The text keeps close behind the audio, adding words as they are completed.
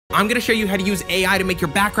I'm gonna show you how to use AI to make your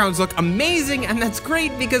backgrounds look amazing, and that's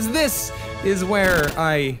great because this is where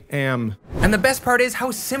I am. And the best part is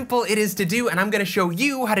how simple it is to do, and I'm gonna show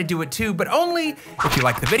you how to do it too, but only if you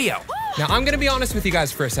like the video. Now, I'm gonna be honest with you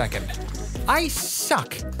guys for a second. I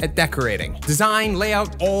suck at decorating, design,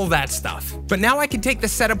 layout, all that stuff. But now I can take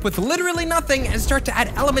this setup with literally nothing and start to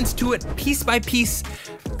add elements to it piece by piece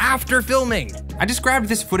after filming. I just grabbed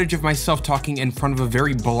this footage of myself talking in front of a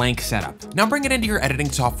very blank setup. Now bring it into your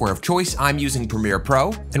editing software of choice. I'm using Premiere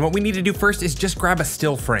Pro. And what we need to do first is just grab a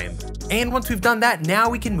still frame. And once we've done that, now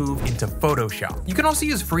we can move into Photoshop. You can also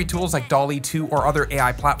use free tools like DALL-E 2 or other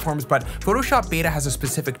AI platforms, but Photoshop Beta has a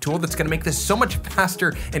specific tool that's gonna make this so much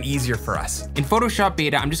faster and easier for us. In Photoshop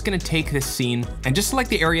Beta, I'm just gonna take this scene and just select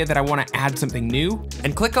the area that I wanna add something new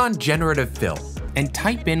and click on Generative Fill and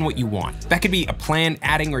type in what you want. That could be a plan,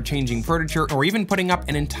 adding or changing furniture, or even putting up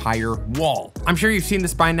an entire wall. I'm sure you've seen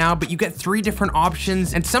this by now, but you get 3 different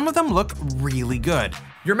options and some of them look really good.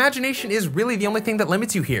 Your imagination is really the only thing that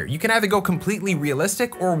limits you here. You can either go completely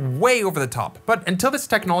realistic or way over the top. But until this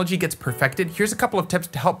technology gets perfected, here's a couple of tips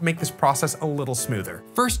to help make this process a little smoother.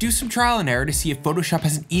 First, do some trial and error to see if Photoshop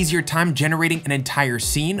has an easier time generating an entire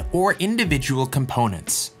scene or individual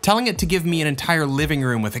components. Telling it to give me an entire living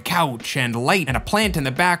room with a couch and light and a plant in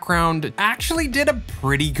the background actually did a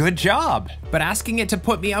pretty good job. But asking it to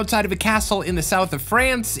put me outside of a castle in the south of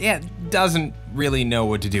France, it doesn't really know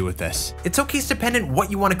what to do with this. It's okay dependent what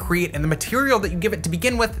you want to create and the material that you give it to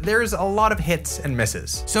begin with, there's a lot of hits and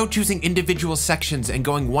misses. So choosing individual sections and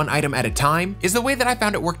going one item at a time is the way that I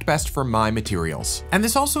found it worked best for my materials. And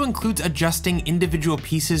this also includes adjusting individual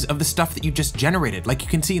pieces of the stuff that you just generated. Like you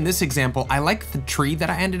can see in this example, I like the tree that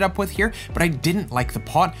I ended up with here, but I didn't like the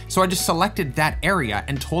pot, so I just selected that area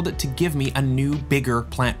and told it to give me a new, bigger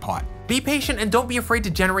plant pot. Be patient and don't be afraid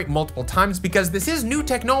to generate multiple times because this is new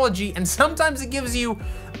technology and sometimes it gives you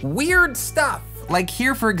weird stuff. Like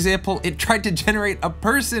here, for example, it tried to generate a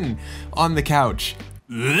person on the couch.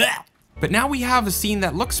 But now we have a scene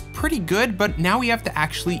that looks pretty good, but now we have to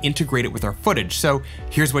actually integrate it with our footage. So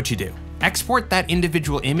here's what you do. Export that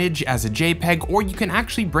individual image as a JPEG, or you can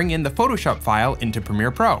actually bring in the Photoshop file into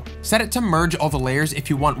Premiere Pro. Set it to merge all the layers if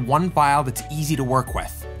you want one file that's easy to work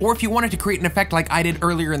with. Or if you wanted to create an effect like I did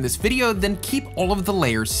earlier in this video, then keep all of the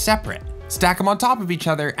layers separate. Stack them on top of each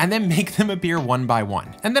other and then make them appear one by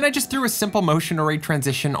one. And then I just threw a simple motion array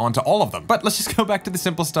transition onto all of them. But let's just go back to the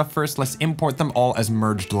simple stuff first. Let's import them all as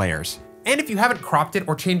merged layers. And if you haven't cropped it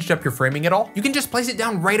or changed up your framing at all, you can just place it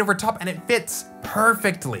down right over top and it fits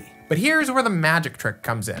perfectly. But here's where the magic trick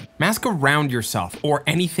comes in. Mask around yourself or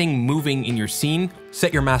anything moving in your scene.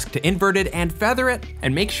 Set your mask to inverted and feather it,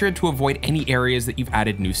 and make sure to avoid any areas that you've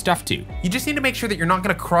added new stuff to. You just need to make sure that you're not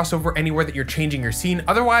gonna cross over anywhere that you're changing your scene,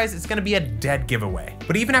 otherwise it's gonna be a dead giveaway.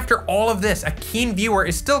 But even after all of this, a keen viewer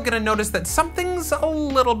is still gonna notice that something's a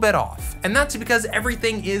little bit off. And that's because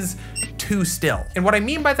everything is too still. And what I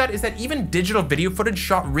mean by that is that even digital video footage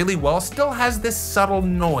shot really well still has this subtle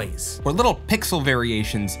noise, or little pixel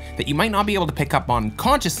variations that you might not be able to pick up on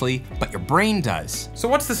consciously, but your brain does. So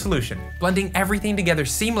what's the solution? Blending everything together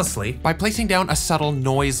seamlessly by placing down a subtle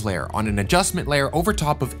noise layer on an adjustment layer over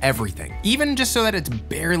top of everything, even just so that it's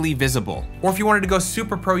barely visible. Or if you wanted to go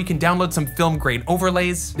super pro, you can download some film grade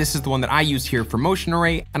overlays. This is the one that I use here for Motion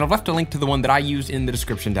Array, and I've left a link to the one that I used in the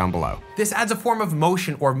description down below. This adds a form of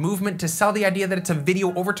motion or movement to sell the idea that it's a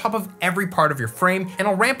video over top of every part of your frame, and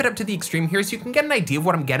I'll ramp it up to the extreme here so you can get an idea of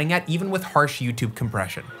what I'm getting at even with harsh YouTube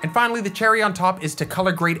compression. And finally, the cherry on top is to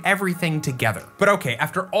color grade everything together. But okay,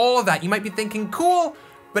 after all of that, you might be thinking, cool,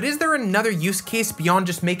 but is there another use case beyond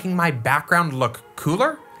just making my background look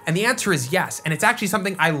cooler? And the answer is yes, and it's actually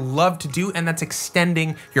something I love to do, and that's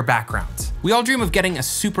extending your backgrounds. We all dream of getting a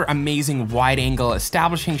super amazing wide angle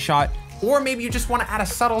establishing shot, or maybe you just want to add a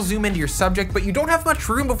subtle zoom into your subject, but you don't have much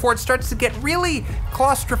room before it starts to get really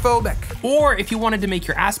claustrophobic. Or if you wanted to make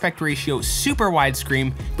your aspect ratio super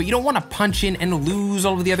widescreen, but you don't want to punch in and lose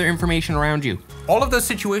all of the other information around you. All of those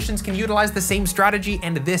situations can utilize the same strategy,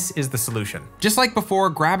 and this is the solution. Just like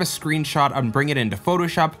before, grab a screenshot and bring it into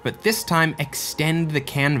Photoshop, but this time extend the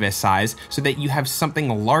canvas size so that you have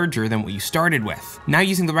something larger than what you started with. Now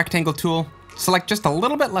using the rectangle tool, select just a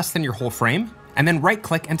little bit less than your whole frame, and then right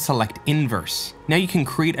click and select inverse. Now you can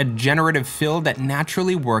create a generative fill that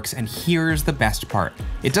naturally works, and here's the best part.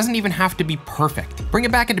 It doesn't even have to be perfect. Bring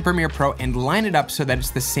it back into Premiere Pro and line it up so that it's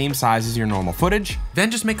the same size as your normal footage.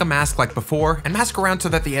 Then just make a mask like before and mask around so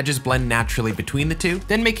that the edges blend naturally between the two.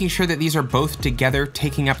 Then making sure that these are both together,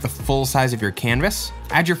 taking up the full size of your canvas.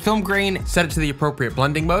 Add your film grain, set it to the appropriate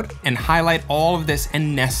blending mode, and highlight all of this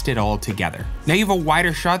and nest it all together. Now you have a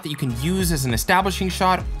wider shot that you can use as an establishing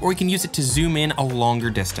shot, or you can use it to zoom in a longer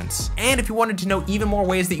distance. And if you wanted to know even more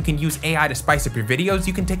ways that you can use AI to spice up your videos,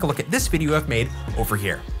 you can take a look at this video I've made over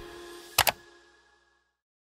here.